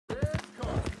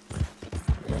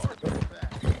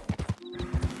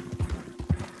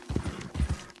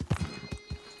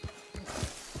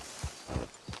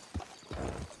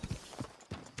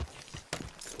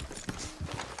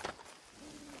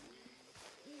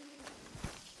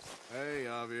Hey,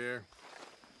 Javier.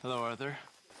 Hello, Arthur.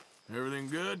 Everything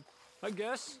good? I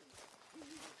guess.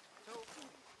 So,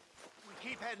 we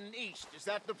keep heading east, is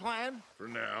that the plan? For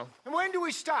now. And when do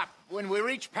we stop? When we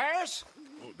reach Paris?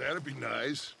 Oh, that'd be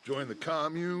nice. Join the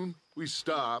commune. We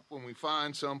stop when we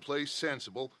find someplace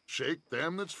sensible, shake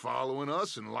them that's following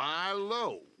us, and lie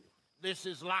low. This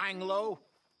is lying low?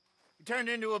 We turned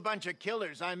into a bunch of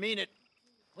killers, I mean it.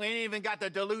 We ain't even got the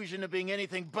delusion of being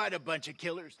anything but a bunch of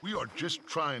killers. We are just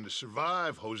trying to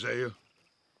survive, Hosea.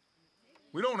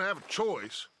 We don't have a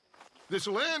choice.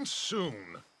 This'll end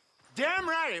soon. Damn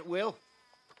right it will.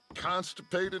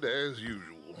 Constipated as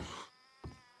usual.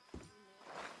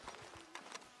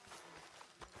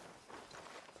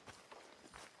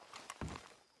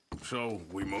 So,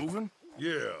 we moving?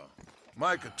 Yeah.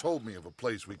 Micah told me of a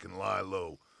place we can lie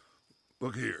low.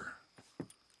 Look here.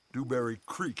 Dewberry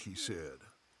Creek, he said.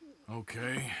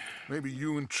 Okay. Maybe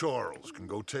you and Charles can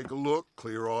go take a look,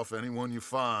 clear off anyone you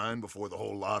find before the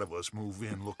whole lot of us move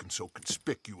in looking so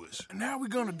conspicuous. And how we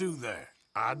gonna do that?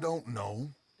 I don't know.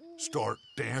 Start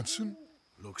dancing?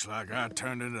 Looks like I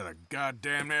turned into the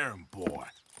goddamn errand boy.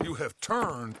 You have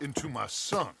turned into my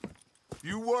son.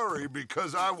 You worry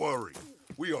because I worry.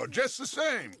 We are just the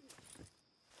same.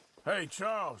 Hey,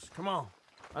 Charles, come on.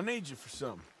 I need you for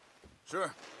something.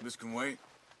 Sure, this can wait.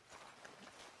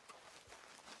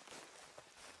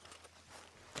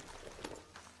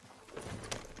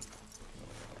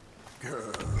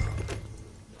 Girl.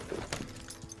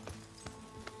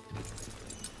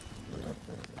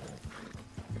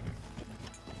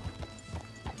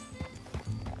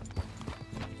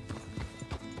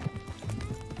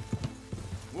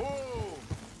 Whoa!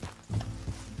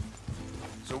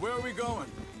 So where are we going?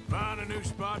 Find a new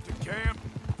spot to camp.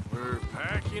 We're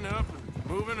packing up and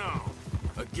moving on.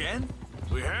 Again?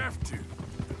 We have to.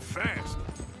 And fast.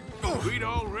 We'd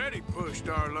already pushed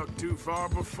our luck too far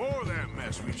before that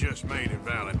mess we just made at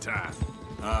Valentine.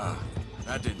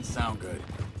 That didn't sound good.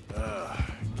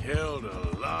 Killed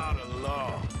a lot of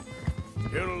law.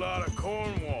 Killed a lot of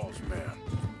Cornwall's men.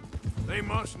 They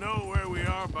must know where we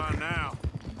are by now.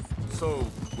 So,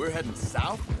 we're heading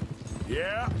south?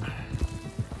 Yeah.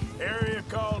 Area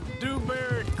called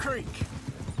Dewberry Creek.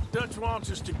 Dutch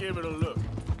wants us to give it a look.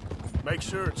 Make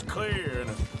sure it's clear and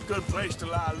a good place to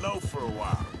lie low for a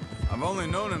while. I've only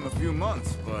known him a few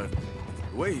months, but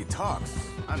the way he talks,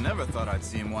 I never thought I'd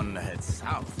see him wanting to head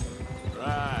south.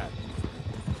 Right.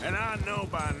 And I know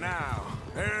by now,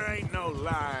 there ain't no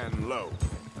lying low.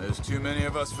 There's too many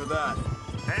of us for that.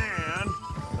 And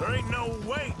there ain't no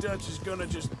way Dutch is gonna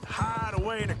just hide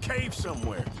away in a cave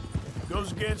somewhere.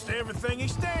 Goes against everything he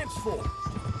stands for.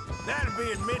 That'd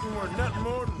be admitting we're nothing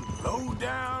more than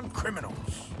low-down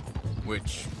criminals.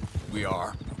 Which we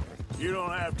are. You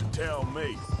don't have to tell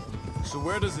me. So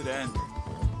where does it end?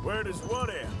 Where does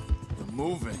what end? The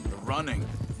moving, the running.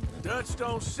 Dutch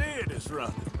don't see it as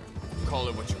running. Call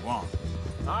it what you want.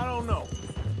 I don't know.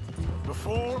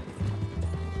 Before,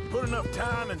 put enough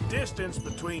time and distance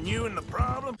between you and the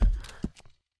problem.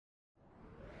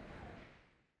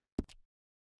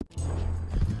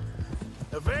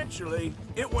 Eventually,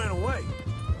 it went away.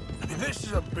 I mean, this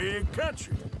is a big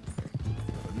country.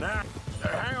 But now,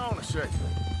 hang on a second.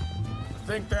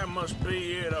 I think that must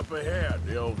be it up ahead,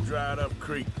 the old dried-up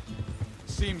creek.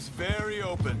 Seems very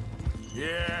open.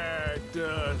 Yeah, it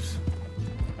does.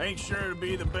 Ain't sure to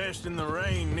be the best in the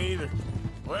rain, neither.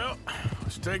 Well,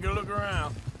 let's take a look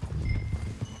around.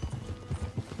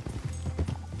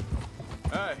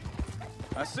 Hey,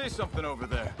 I see something over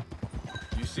there.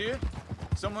 You see it?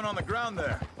 Someone on the ground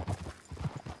there.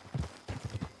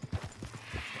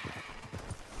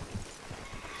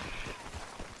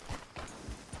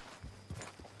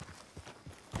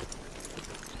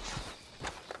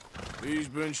 He's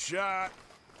been shot.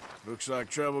 Looks like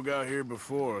trouble got here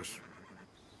before us.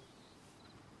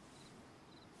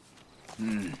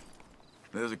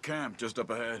 There's a camp just up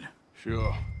ahead.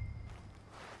 Sure.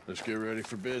 Let's get ready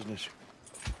for business.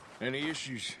 Any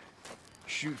issues?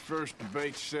 Shoot first,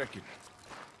 debate second.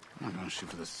 I'm not gonna shoot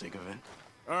for the sake of it.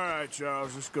 All right,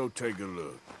 Charles, let's go take a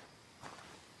look.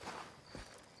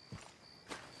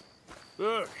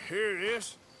 Look, here it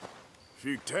is. A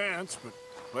few tents, but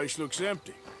place looks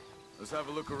empty. Let's have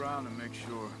a look around and make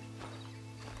sure.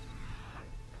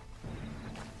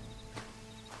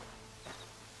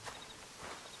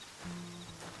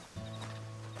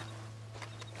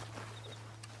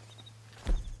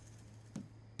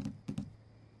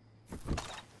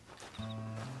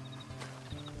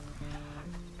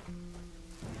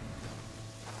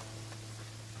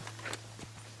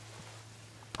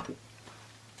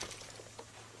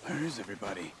 Where is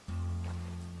everybody?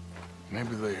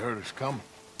 Maybe they heard us coming.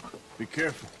 Be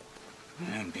careful.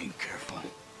 I'm being careful.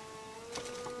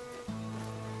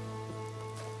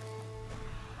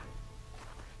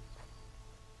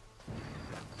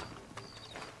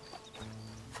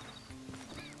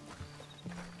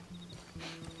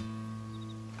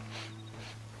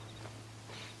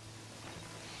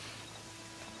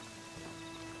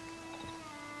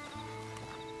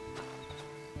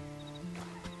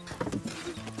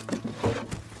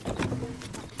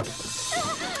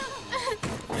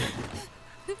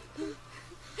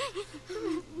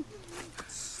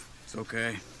 It's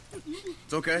okay.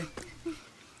 It's okay. You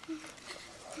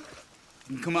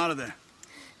can come out of there.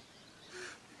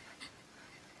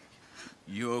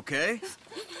 You okay?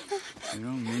 You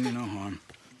don't mean you no harm.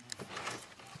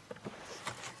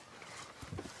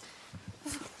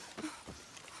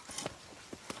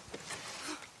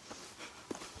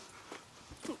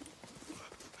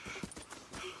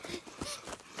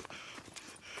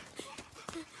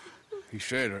 He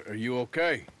said, are you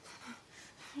okay?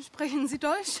 Sprechen Sie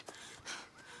Deutsch?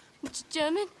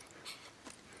 German?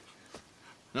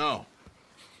 No.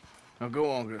 Now go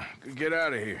on, get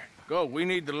out of here. Go, we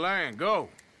need the land, go.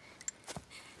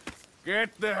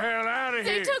 Get the hell out of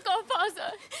They here! took our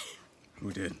father.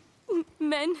 Who did?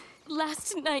 Men,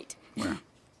 last night. Where?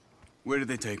 Where did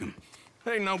they take him?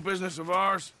 Ain't no business of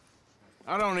ours.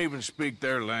 I don't even speak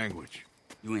their language.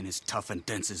 You ain't as tough and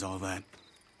dense as all that.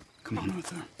 Come on,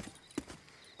 Arthur.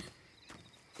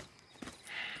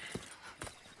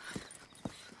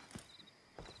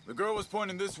 The girl was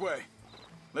pointing this way.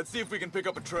 Let's see if we can pick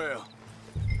up a trail.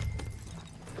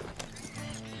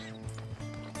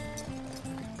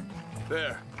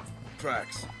 There.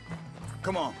 Tracks.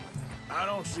 Come on. I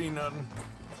don't see nothing.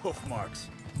 Hoof marks.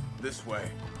 This way.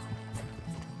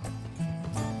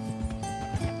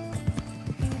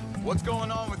 What's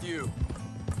going on with you?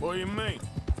 What do you mean?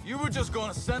 You were just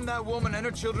gonna send that woman and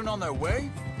her children on their way?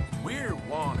 We're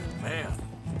wanted, man.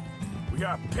 We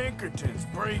got Pinkertons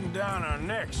breathing down our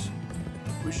necks.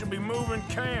 We should be moving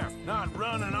camp, not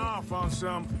running off on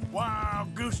some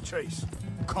wild goose chase.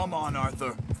 Come on,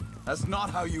 Arthur. That's not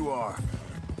how you are.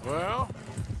 Well,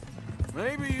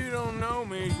 maybe you don't know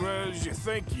me as well as you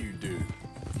think you do.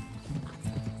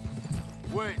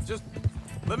 Wait, just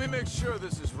let me make sure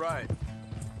this is right.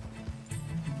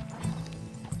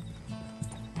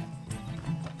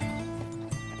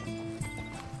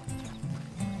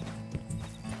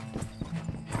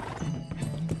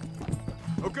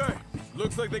 Okay,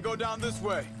 looks like they go down this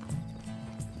way.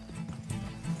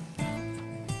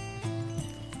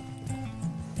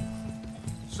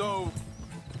 So,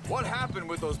 what happened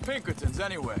with those Pinkertons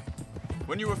anyway?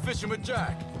 When you were fishing with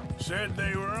Jack? Said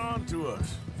they were on to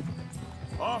us.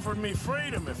 Offered me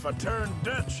freedom if I turned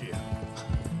Dutch here.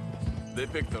 They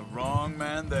picked the wrong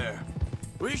man there.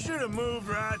 We should have moved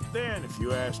right then, if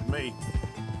you asked me.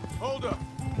 Hold up.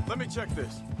 Let me check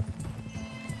this.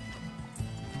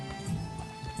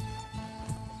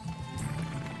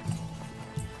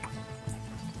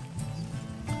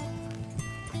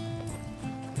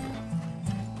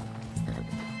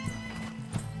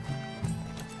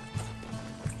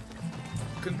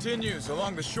 Continues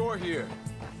along the shore here.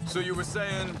 So you were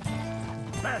saying...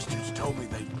 Bastards told me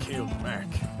they'd killed Mac.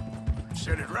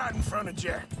 Said it right in front of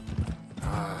Jack.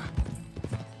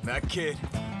 That kid,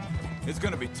 it's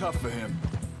gonna be tough for him.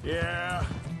 Yeah,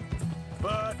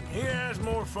 but he has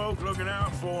more folk looking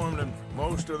out for him than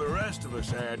most of the rest of us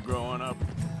had growing up.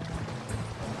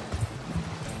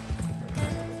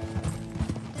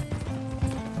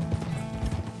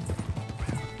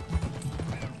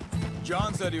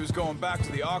 John said he was going back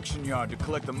to the auction yard to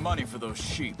collect the money for those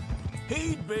sheep.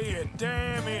 He'd be a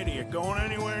damn idiot going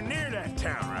anywhere near that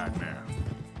town right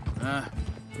now.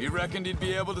 He reckoned he'd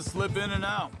be able to slip in and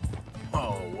out.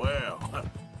 Oh, well.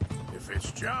 If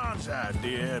it's John's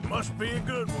idea, it must be a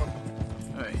good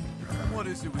one. Hey, what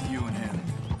is it with you and him?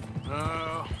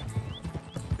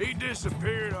 He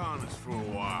disappeared on us for a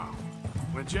while.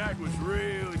 When Jack was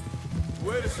really...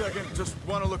 Wait a second, just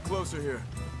want to look closer here.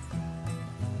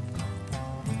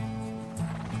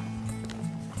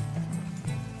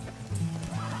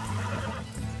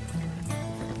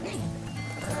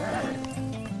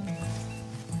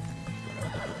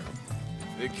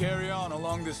 They carry on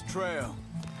along this trail.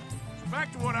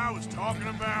 Back to what I was talking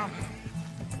about.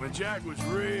 When Jack was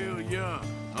real young.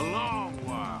 A long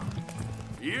while.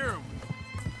 A year or more.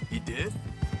 He did?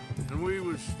 And we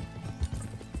was...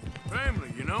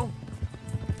 family, you know?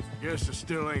 Guess I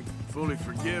still ain't fully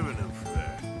forgiven him for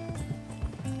that.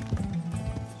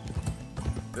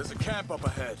 There's a camp up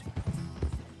ahead.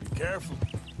 Be careful.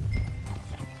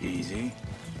 Easy.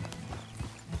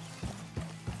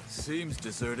 Seems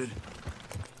deserted.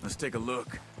 Let's take a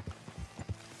look.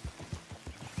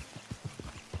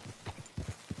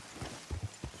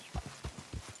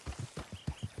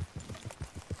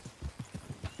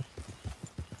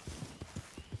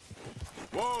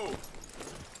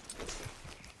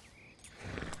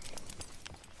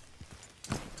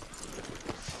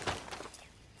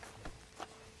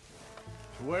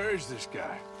 Where is this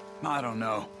guy? I don't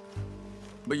know.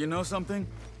 But you know something?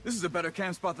 This is a better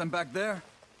camp spot than back there.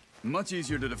 Much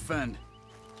easier to defend.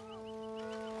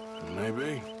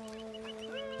 Maybe.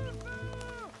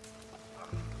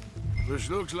 This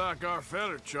looks like our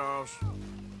fella, Charles.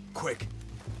 Quick,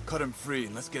 cut him free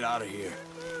and let's get out of here.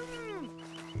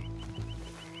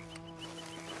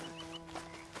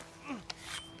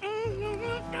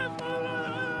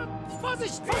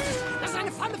 Vorsicht! Vorsicht! Das ist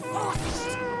eine Falle!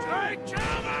 Vorsicht! Take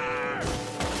cover!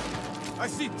 I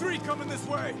see 3 coming this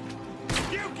way.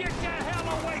 You get the hell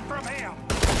away from him!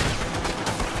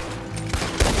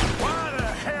 Why the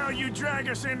hell you drag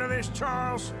us into this,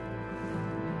 Charles?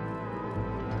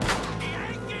 He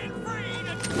ain't getting free!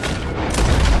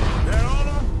 That all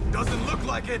of them? Doesn't look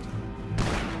like it.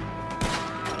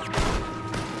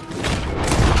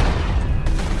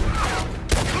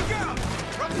 Look out!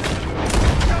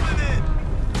 Coming in!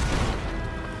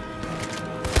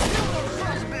 You little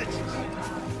son of bitches!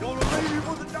 Gonna leave you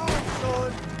with the dog,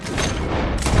 son!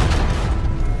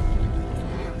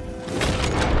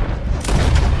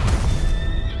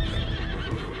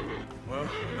 Well,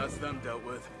 that's them dealt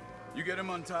with. You get them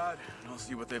untied, and I'll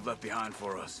see what they've left behind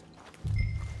for us.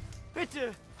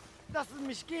 Bitte, lassen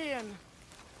mich gehen!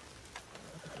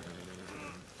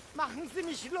 Machen Sie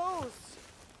mich los!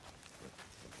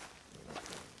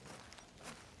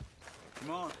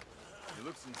 Come on. You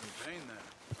look in some pain there.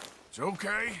 It's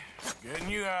okay. Getting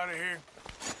you out of here.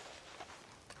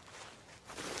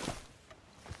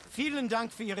 Vielen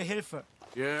Dank für Ihre Hilfe.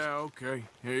 Yeah, okay.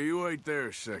 Here, you wait there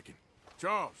a second.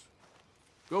 Charles,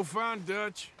 go find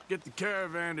Dutch. Get the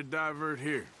caravan to divert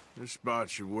here. This spot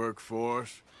should work for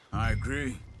us. I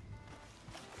agree.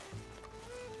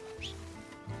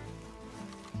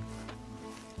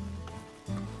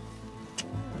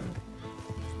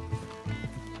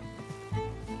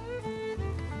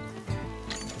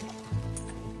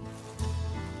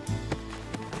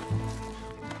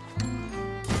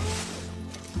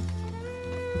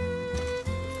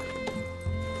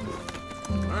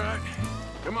 All right,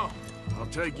 come on. I'll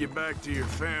take you back to your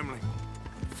family.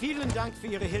 Vielen Dank für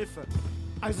Ihre Hilfe.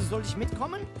 Also soll ich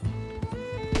mitkommen?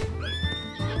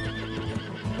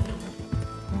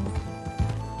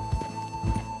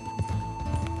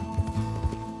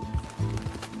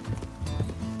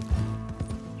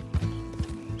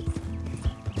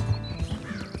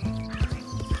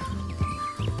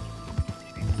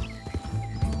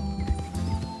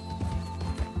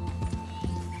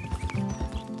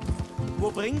 Wo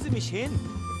bringen Sie mich hin?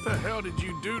 What the hell did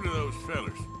you do to those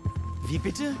fellers? Wie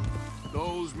bitte?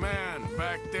 Those men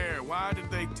back there, why did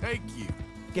they take you?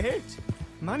 Geld.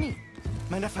 Money.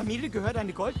 Meiner Familie gehört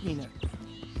eine Goldmine.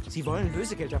 Sie wollen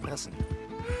Lösegeld erpressen.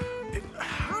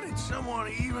 How did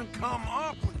someone even come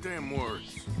up with them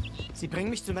words? Sie bringen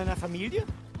mich zu meiner Familie?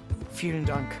 Vielen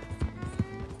Dank.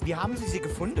 Wie haben Sie sie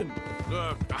gefunden?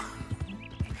 Look,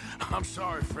 I'm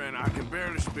sorry, friend. I can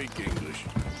barely speak English.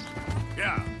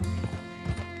 Yeah.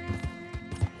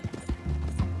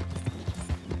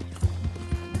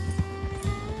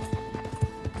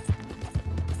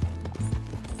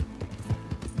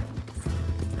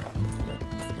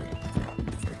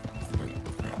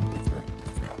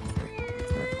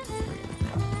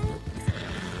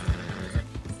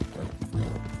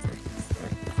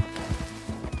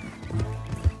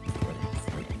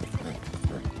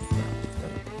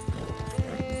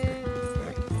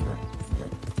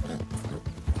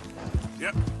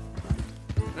 Yep.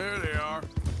 There they are.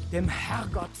 Dem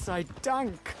Herrgott sei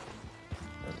Dank.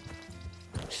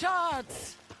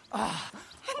 Schatz!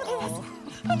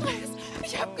 Andreas,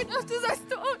 ich hab gedacht, du seist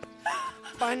tot.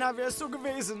 Beinahe wär's so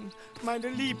gewesen. Meine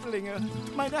Lieblinge,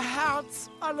 meine Herz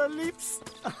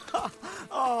allerliebsten.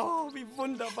 Oh, wie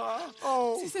wunderbar.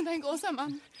 Oh, Sie sind ein großer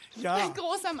Mann. ja. Ein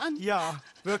großer Mann. Ja,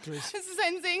 wirklich. Es ist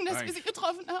ein Segen, dass wir Sie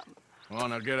getroffen haben. Well,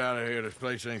 now get out of here. This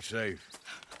place ain't safe.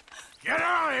 Get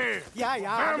out of here! Ja,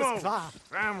 ja, alles klar.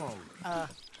 Vamos!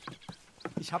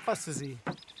 Ich hab was für Sie.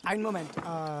 Einen Moment.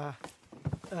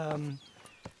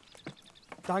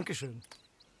 Dankeschön.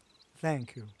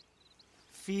 Thank you.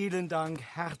 Vielen Dank,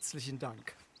 herzlichen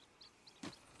Dank.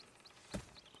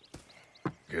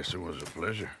 Guess it was a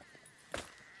pleasure.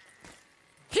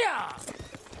 Ja!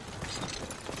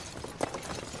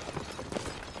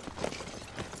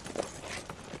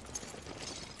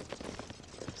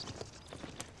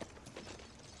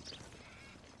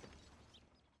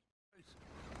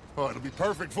 Oh, it'll be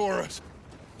perfect for us.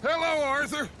 Hello,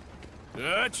 Arthur.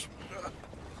 Dutch?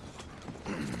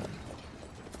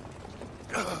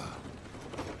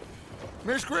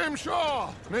 Miss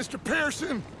Grimshaw, Mr.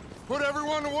 Pearson, put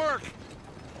everyone to work.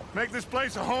 Make this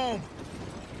place a home.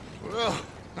 Well,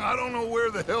 I don't know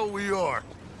where the hell we are,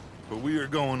 but we are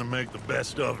going to make the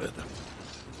best of it.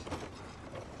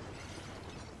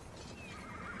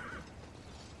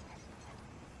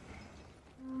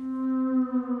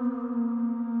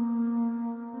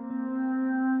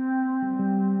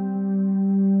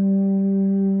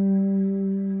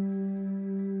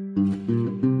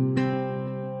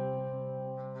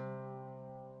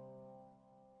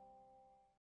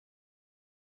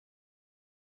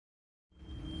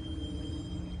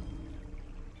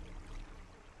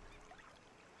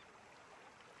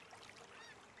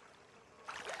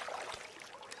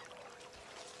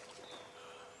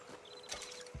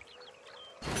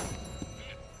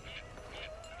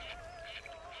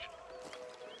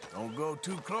 Don't go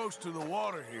too close to the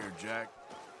water here, Jack.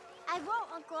 I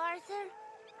won't, Uncle Arthur.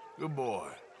 Good boy.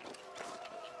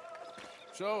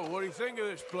 So, what do you think of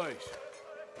this place?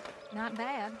 Not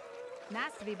bad.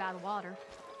 Nice to be by the water.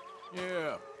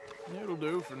 Yeah, it'll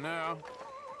do for now.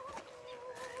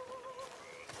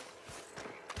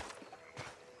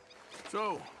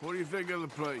 So, what do you think of the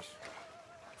place?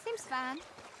 Seems fine.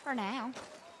 For now.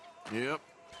 Yep,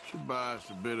 should buy us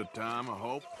a bit of time, I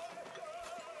hope.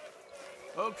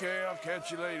 Okay, I'll catch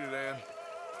you later then.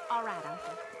 All right,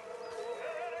 Uncle.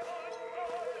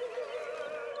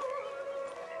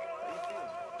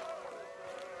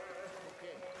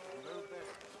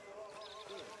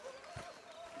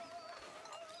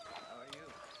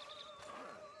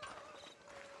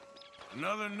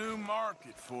 Another new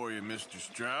market for you, Mr.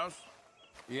 Strauss.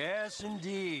 Yes,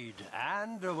 indeed.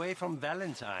 And away from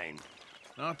Valentine.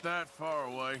 Not that far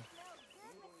away.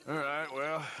 All right,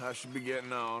 well, I should be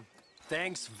getting on.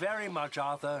 Thanks very much,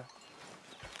 Arthur.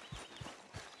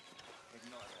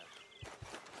 Ignore that.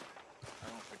 I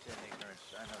don't pretend ignorance.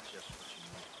 I know just what you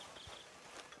mean.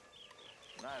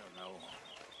 And I don't know.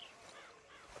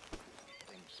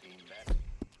 Things seem better.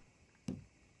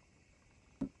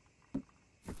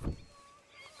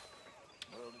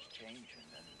 World is changing,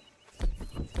 and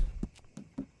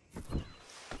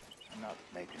I'm not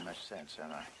making much sense,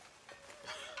 am I?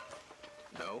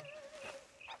 No.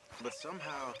 But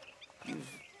somehow, you've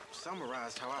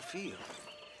summarized how I feel.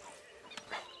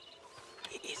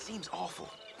 It seems awful.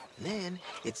 And then,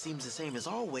 it seems the same as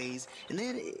always. And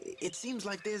then, it seems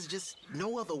like there's just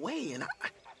no other way. And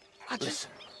I just...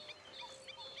 Listen.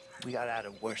 We got out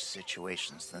of worse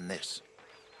situations than this.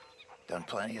 Done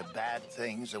plenty of bad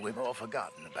things that we've all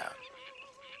forgotten about.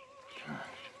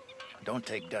 Don't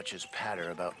take Dutch's patter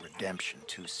about redemption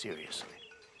too seriously.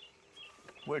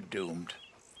 We're doomed.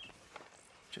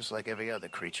 Just like every other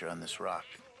creature on this rock.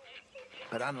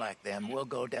 But unlike them, we'll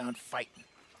go down fighting.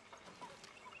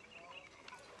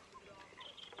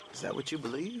 Is that what you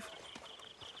believe?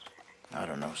 I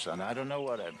don't know, son. I don't know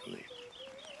what I believe.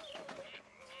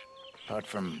 Apart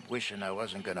from wishing I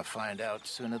wasn't gonna find out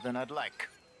sooner than I'd like.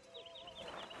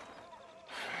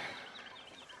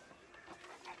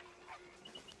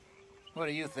 What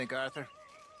do you think, Arthur?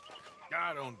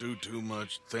 I don't do too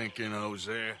much thinking,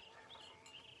 Jose.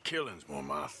 Killing's more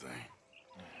my thing.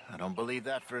 I don't believe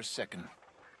that for a second.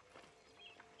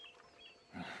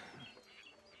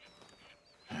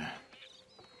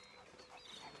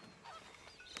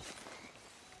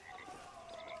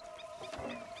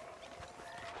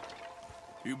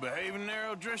 You behaving there,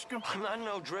 O'Driscoll? I'm not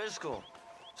no Driscoll,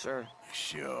 sir.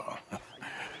 Sure.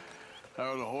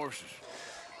 How are the horses?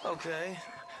 Okay.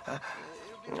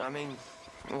 I mean,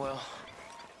 well,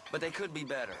 but they could be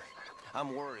better.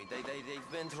 I'm worried.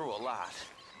 They've been through a lot.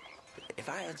 If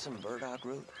I had some burdock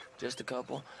root, just a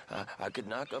couple, I could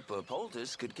knock up a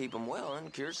poultice, could keep them well,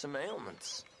 and cure some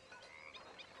ailments.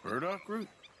 Burdock root?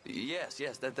 Yes,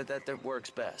 that works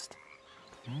best.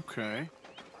 Okay.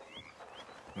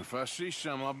 If I see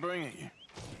some, I'll bring it you.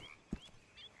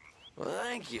 Well,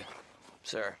 thank you,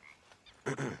 sir.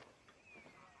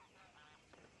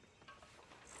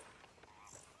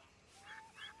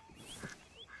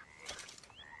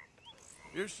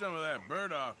 Here's some of that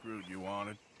burdock root you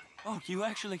wanted. Oh, you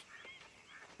actually...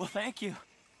 Well, thank you.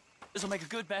 This'll make a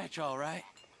good batch, all right.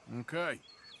 Okay.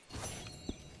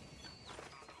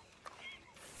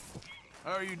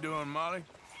 How are you doing, Molly?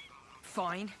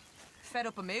 Fine. Fed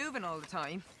up of moving all the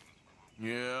time.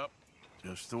 Yep.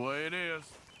 Just the way it is.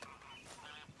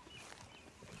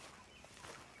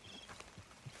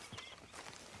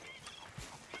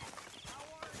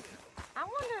 I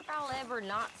wonder if I'll ever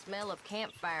not smell of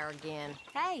campfire again.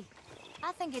 Hey,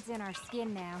 I think it's in our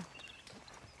skin now.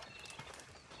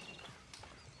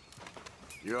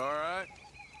 You all right?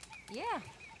 Yeah,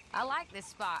 I like this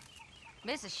spot.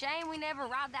 It's a shame we never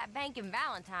robbed that bank in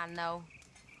Valentine, though.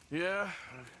 Yeah,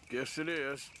 I guess it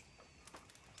is.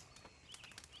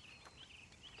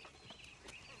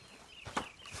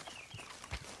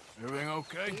 Everything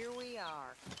okay? Here we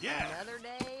are. Yeah. Another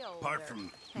day older. Apart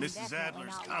from And Mrs. definitely Adler's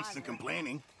not constant wiser.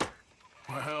 complaining.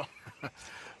 Well,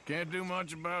 can't do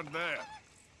much about that.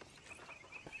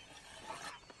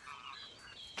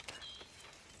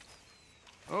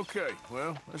 Okay,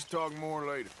 well, let's talk more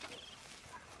later.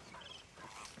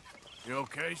 You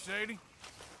okay, Sadie?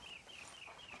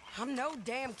 I'm no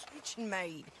damn kitchen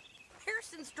maid.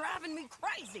 Pearson's driving me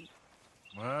crazy.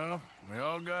 Well, we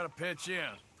all gotta pitch in.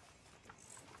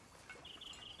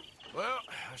 Well,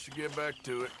 I should get back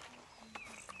to it.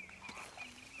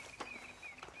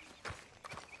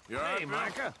 You all right, Hey, Bill?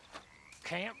 Micah.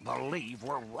 Can't believe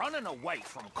we're running away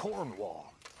from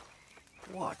Cornwall.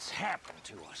 What's happened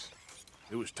to us?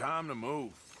 It was time to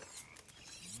move.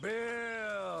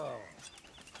 Bill!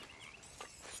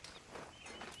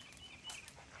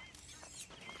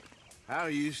 How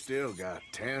you still got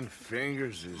 10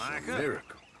 fingers is Micah? a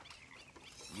miracle.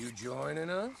 You joining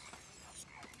us?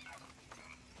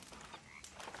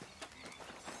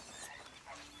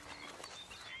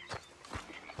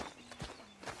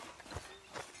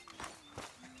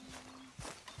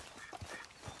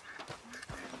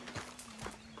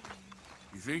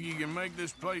 You think you can make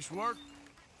this place work?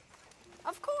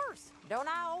 Of course. Don't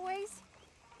I always?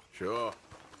 Sure.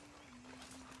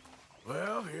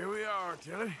 Well, here we are,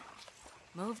 Tilly.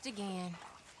 Moved again.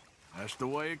 That's the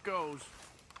way it goes.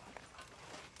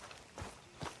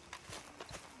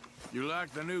 You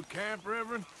like the new camp,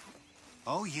 Reverend?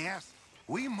 Oh, yes.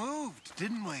 We moved,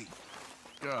 didn't we?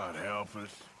 God help us.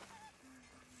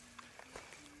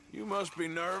 You must be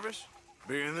nervous,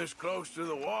 being this close to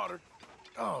the water.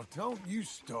 Oh, don't you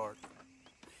start.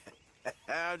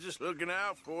 I'm just looking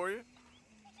out for you.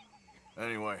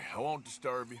 Anyway, I won't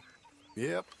disturb you.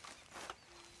 Yep.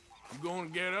 You going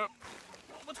to get up?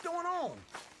 What's going on?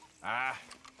 Ah,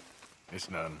 it's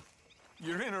nothing.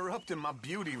 You're interrupting my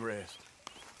beauty rest.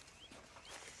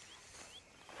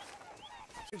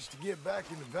 Just to get back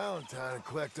into Valentine and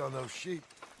collect on those sheep.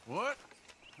 What?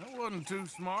 That wasn't too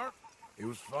smart. It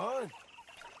was fine.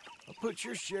 I'll put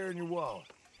your share in your wallet.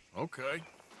 Okay,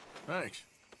 thanks.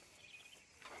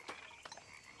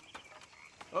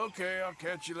 Okay, I'll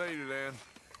catch you later then.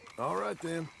 All right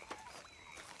then.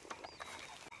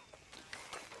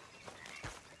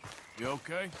 You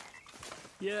okay?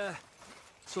 Yeah.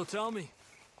 So tell me,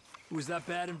 was that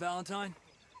bad in Valentine?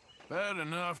 Bad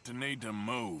enough to need to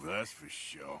move, that's for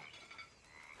sure.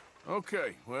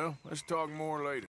 Okay, well, let's talk more later.